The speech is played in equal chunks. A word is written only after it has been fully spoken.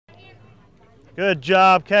Good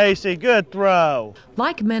job, Casey. Good throw.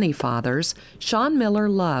 Like many fathers, Shawn Miller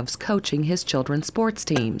loves coaching his children's sports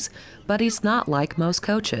teams, but he's not like most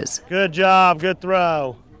coaches. Good job. Good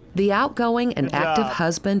throw. The outgoing and active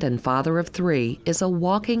husband and father of 3 is a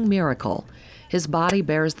walking miracle. His body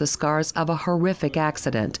bears the scars of a horrific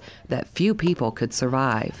accident that few people could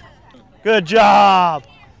survive. Good job.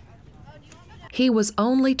 He was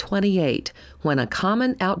only 28 when a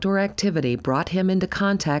common outdoor activity brought him into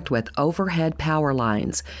contact with overhead power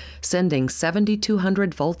lines, sending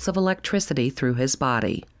 7,200 volts of electricity through his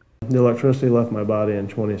body. The electricity left my body in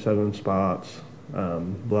 27 spots,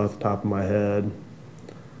 below the top of my head,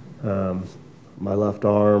 my left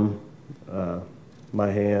arm,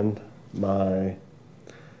 my hand, an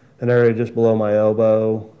area just below my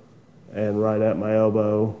elbow, and right at my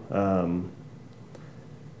elbow.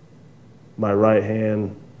 My right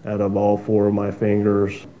hand out of all 4 of my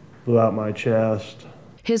fingers, blew out my chest.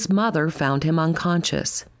 His mother found him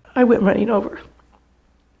unconscious. I went running over,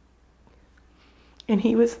 and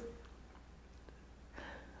he was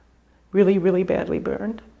really, really badly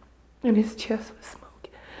burned, and his chest was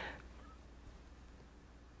smoking.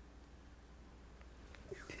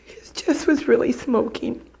 His chest was really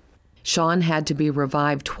smoking. Shawn had to be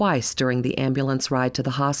revived twice during the ambulance ride to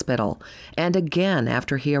the hospital, and again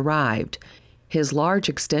after he arrived. His large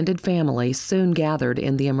extended family soon gathered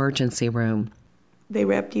in the emergency room. They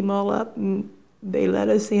wrapped him all up and they let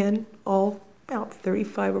us in. All about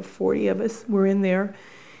 35 or 40 of us were in there.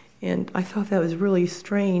 And I thought that was really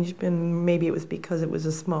strange, and maybe it was because it was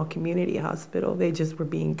a small community hospital. They just were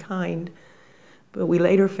being kind. But we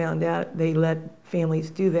later found out they let families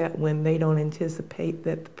do that when they don't anticipate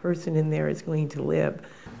that the person in there is going to live.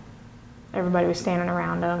 Everybody was standing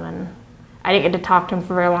around him, and I didn't get to talk to him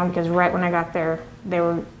for very long because right when I got there, they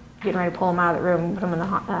were getting ready to pull him out of the room, put him in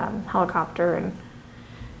the helicopter, and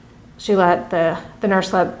she let the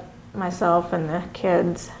nurse let myself and the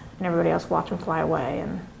kids and everybody else watch him fly away,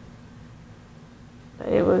 and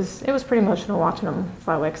it was pretty emotional watching him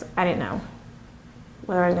fly away because I didn't know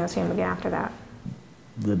whether I was going to see him again after that.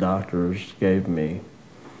 The doctors gave me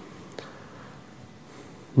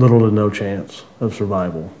little to no chance of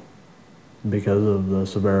survival because of the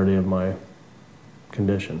severity of my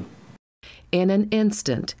condition. In an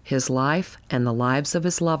instant, his life and the lives of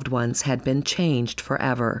his loved ones had been changed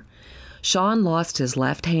forever. Shawn lost his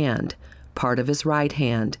left hand, part of his right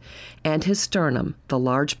hand, and his sternum, the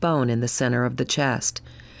large bone in the center of the chest.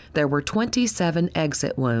 There were 27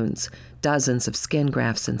 exit wounds, dozens of skin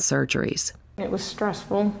grafts and surgeries. It was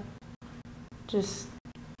stressful, just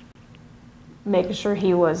making sure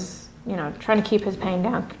he was, trying to keep his pain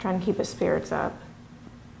down, trying to keep his spirits up.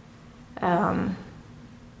 Again,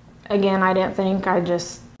 I didn't think,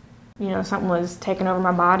 something was taking over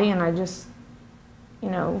my body, and I just,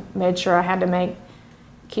 made sure I had to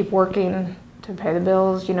keep working to pay the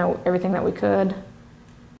bills, everything that we could.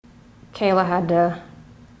 Kayla had to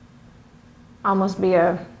almost be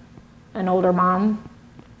an older mom.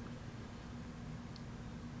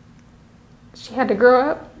 She had to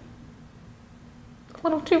grow up a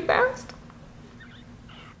little too fast.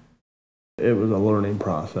 It was a learning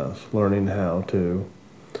process, learning how to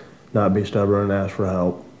not be stubborn and ask for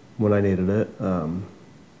help when I needed it.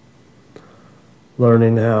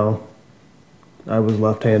 Learning how I was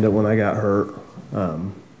left-handed when I got hurt.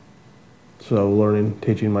 So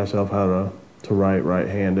teaching myself how to write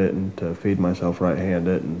right-handed and to feed myself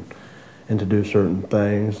right-handed and to do certain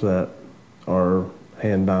things that are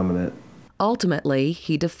hand-dominant. Ultimately,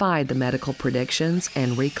 he defied the medical predictions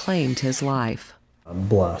and reclaimed his life. I'm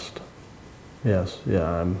blessed. Yes,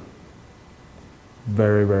 I'm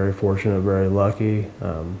very, very fortunate, very lucky.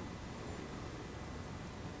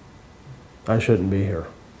 I shouldn't be here.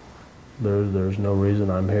 There's no reason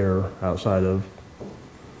I'm here outside of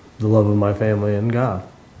the love of my family and God.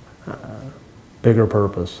 Bigger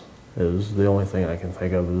purpose is the only thing I can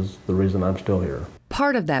think of is the reason I'm still here.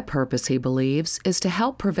 Part of that purpose, he believes, is to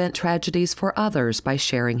help prevent tragedies for others by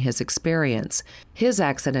sharing his experience. His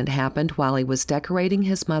accident happened while he was decorating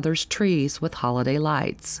his mother's trees with holiday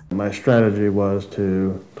lights. My strategy was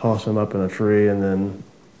to toss him up in a tree and then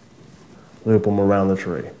loop him around the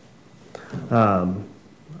tree.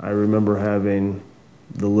 I remember having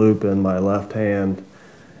the loop in my left hand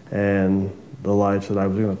and the lights that I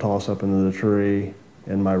was going to toss up into the tree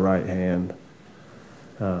in my right hand.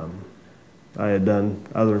 I had done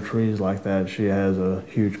other trees like that. She has a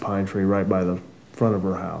huge pine tree right by the front of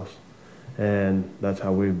her house. And that's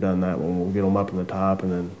how we've done that one. We'll get them up in the top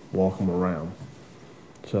and then walk them around.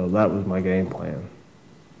 So that was my game plan.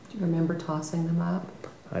 Do you remember tossing them up?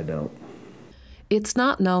 I don't. It's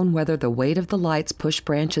not known whether the weight of the lights pushed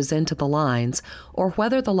branches into the lines or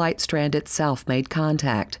whether the light strand itself made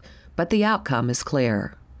contact, but the outcome is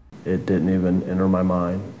clear. It didn't even enter my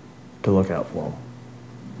mind to look out for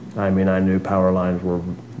them. I mean, I knew power lines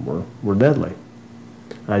were deadly.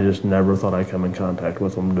 I just never thought I'd come in contact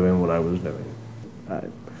with them doing what I was doing. I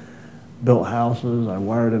built houses, I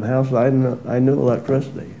wired in houses, I knew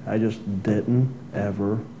electricity. I just didn't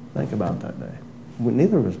ever think about that day.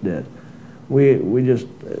 Neither of us did. We just,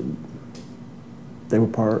 they were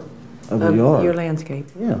part of the yard. Your landscape.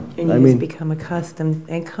 Yeah. And you just become accustomed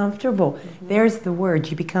and comfortable. There's the word,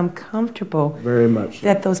 you become comfortable. Very much.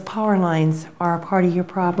 That those power lines are a part of your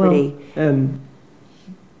property. Well, and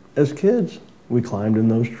as kids, we climbed in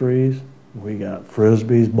those trees. We got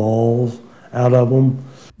frisbees, balls out of them.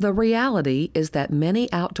 The reality is that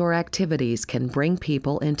many outdoor activities can bring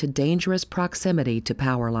people into dangerous proximity to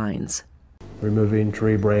power lines. Removing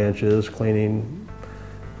tree branches, cleaning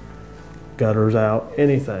gutters out,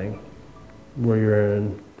 anything where you're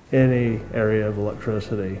in any area of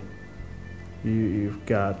electricity, you've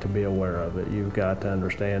got to be aware of it. You've got to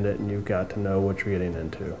understand it, and you've got to know what you're getting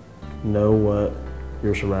into. Know what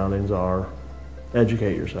your surroundings are.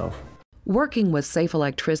 Educate yourself. Working with Safe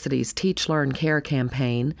Electricity's Teach, Learn, Care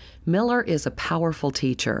campaign, Miller is a powerful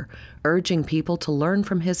teacher, urging people to learn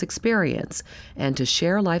from his experience and to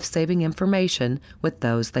share life-saving information with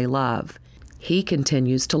those they love. He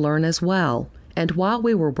continues to learn as well, and while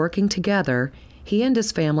we were working together, he and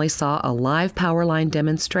his family saw a live power line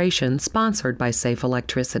demonstration sponsored by Safe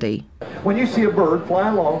Electricity. When you see a bird fly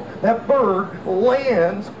along, that bird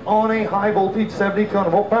lands on a high voltage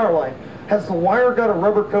 70-200 volt power line. Has the wire got a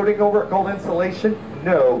rubber coating over it called insulation?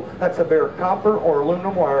 No, that's a bare copper or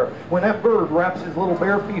aluminum wire. When that bird wraps his little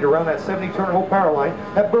bare feet around that 70-200 volt power line,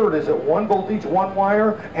 that bird is at one voltage, one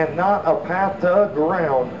wire, and not a path to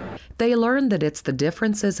ground. They learned that it's the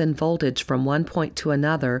differences in voltage from one point to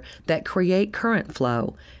another that create current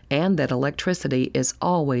flow, and that electricity is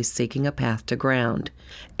always seeking a path to ground.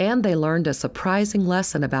 And they learned a surprising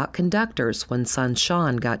lesson about conductors when son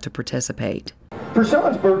Shawn got to participate. For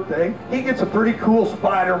Shawn's birthday, he gets a pretty cool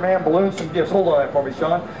Spider-Man balloon, some gifts. Hold on that for me,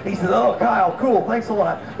 Shawn. He says, oh, Kyle, cool, thanks a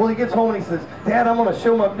lot. Well, he gets home and he says, Dad, I'm going to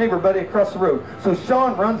show my neighbor buddy across the road. So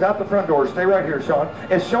Shawn runs out the front door. Stay right here, Shawn.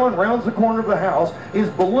 As Shawn rounds the corner of the house, his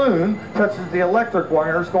balloon touches the electric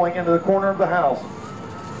wires going into the corner of the house.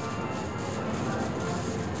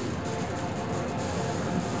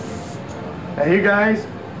 Now, you guys,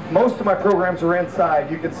 most of my programs are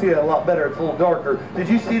inside. You can see it a lot better. It's a little darker. Did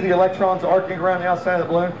you see the electrons arcing around the outside of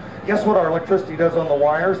the balloon? Guess what our electricity does on the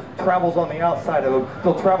wires? Travels on the outside of them.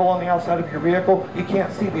 They'll travel on the outside of your vehicle. You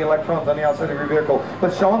can't see the electrons on the outside of your vehicle.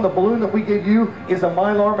 But Shawn, the balloon that we give you is a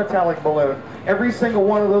Mylar metallic balloon. Every single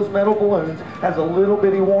one of those metal balloons has a little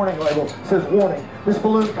bitty warning label. It says, warning, this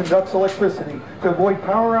balloon conducts electricity. To avoid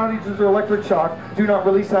power outages or electric shock, do not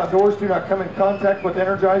release outdoors, do not come in contact with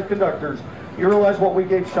energized conductors. You realize what we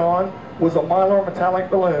gave Shawn was a Mylar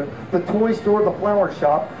metallic balloon. The toy store, the flower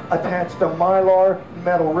shop, attached a Mylar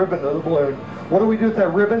metal ribbon to the balloon. What do we do with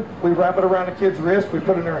that ribbon? We wrap it around a kid's wrist, we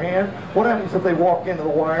put it in their hand. What happens if they walk into the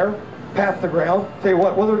wire, path to ground? Tell you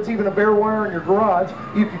what, whether it's even a bare wire in your garage,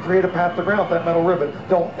 you can create a path to ground with that metal ribbon.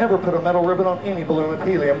 Don't ever put a metal ribbon on any balloon with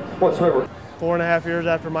helium whatsoever. 4.5 years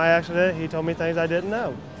after my accident, he told me things I didn't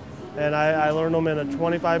know. And I learned them in a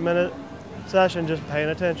 25-minute session just paying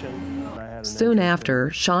attention. Soon after,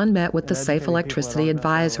 Shawn met with the Safe Electricity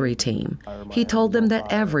Advisory Team. He told them that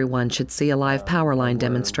everyone should see a live power line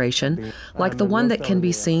demonstration, like the one that can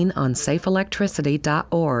be seen on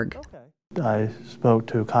safeelectricity.org. I spoke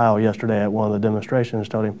to Kyle yesterday at one of the demonstrations,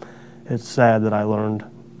 told him it's sad that I learned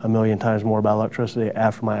a million times more about electricity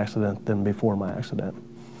after my accident than before my accident.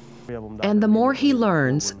 And the more he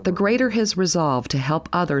learns, the greater his resolve to help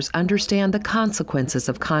others understand the consequences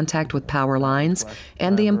of contact with power lines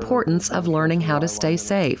and the importance of learning how to stay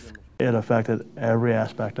safe. It affected every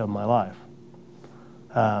aspect of my life.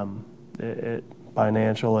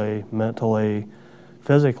 Financially, mentally,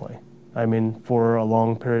 physically. I mean, for a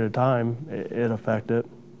long period of time, it affected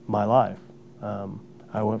my life.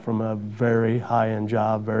 I went from a very high-end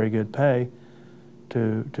job, very good pay,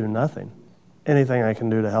 to nothing. Anything I can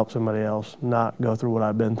do to help somebody else not go through what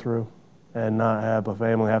I've been through and not have a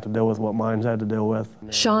family have to deal with what mine's had to deal with.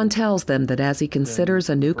 Shawn tells them that as he considers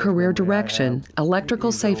a new career direction,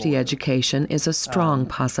 electrical safety education is a strong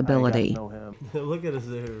possibility. Look at his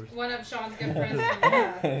ears. One of Shawn's good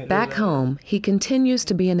friends. Back home, he continues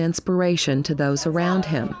to be an inspiration to those around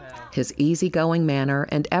him. His easygoing manner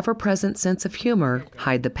and ever-present sense of humor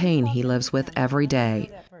hide the pain he lives with every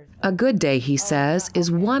day. A good day, he says,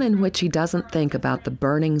 is one in which he doesn't think about the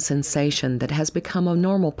burning sensation that has become a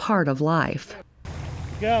normal part of life.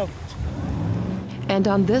 Go. And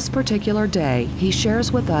on this particular day, he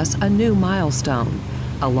shares with us a new milestone.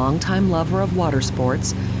 A longtime lover of water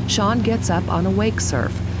sports, Shawn gets up on a wake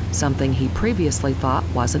surf, something he previously thought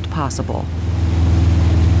wasn't possible.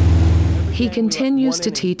 He continues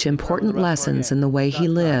to teach important lessons in the way he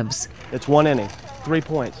lives. It's 1 inning, 3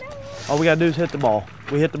 points. All we got to do is hit the ball.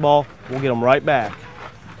 We hit the ball, we'll get them right back.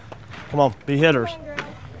 Come on, be hitters.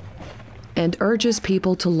 And urges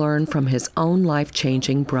people to learn from his own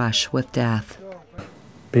life-changing brush with death.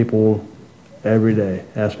 People every day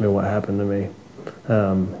ask me what happened to me.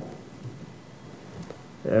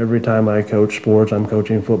 Every time I coach sports, I'm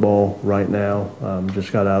coaching football right now.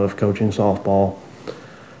 Just got out of coaching softball.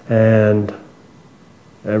 And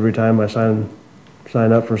every time I sign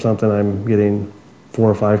up for something, I'm getting 4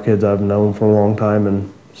 or 5 kids I've known for a long time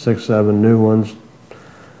and 6, 7 new ones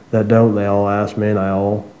that don't. They all ask me, and I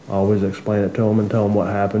always explain it to them and tell them what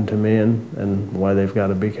happened to me and why they've got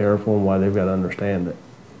to be careful and why they've got to understand it.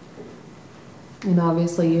 And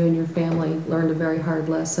obviously you and your family learned a very hard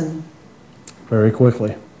lesson. Very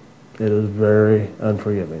quickly. It is very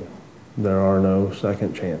unforgiving. There are no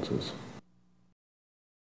second chances.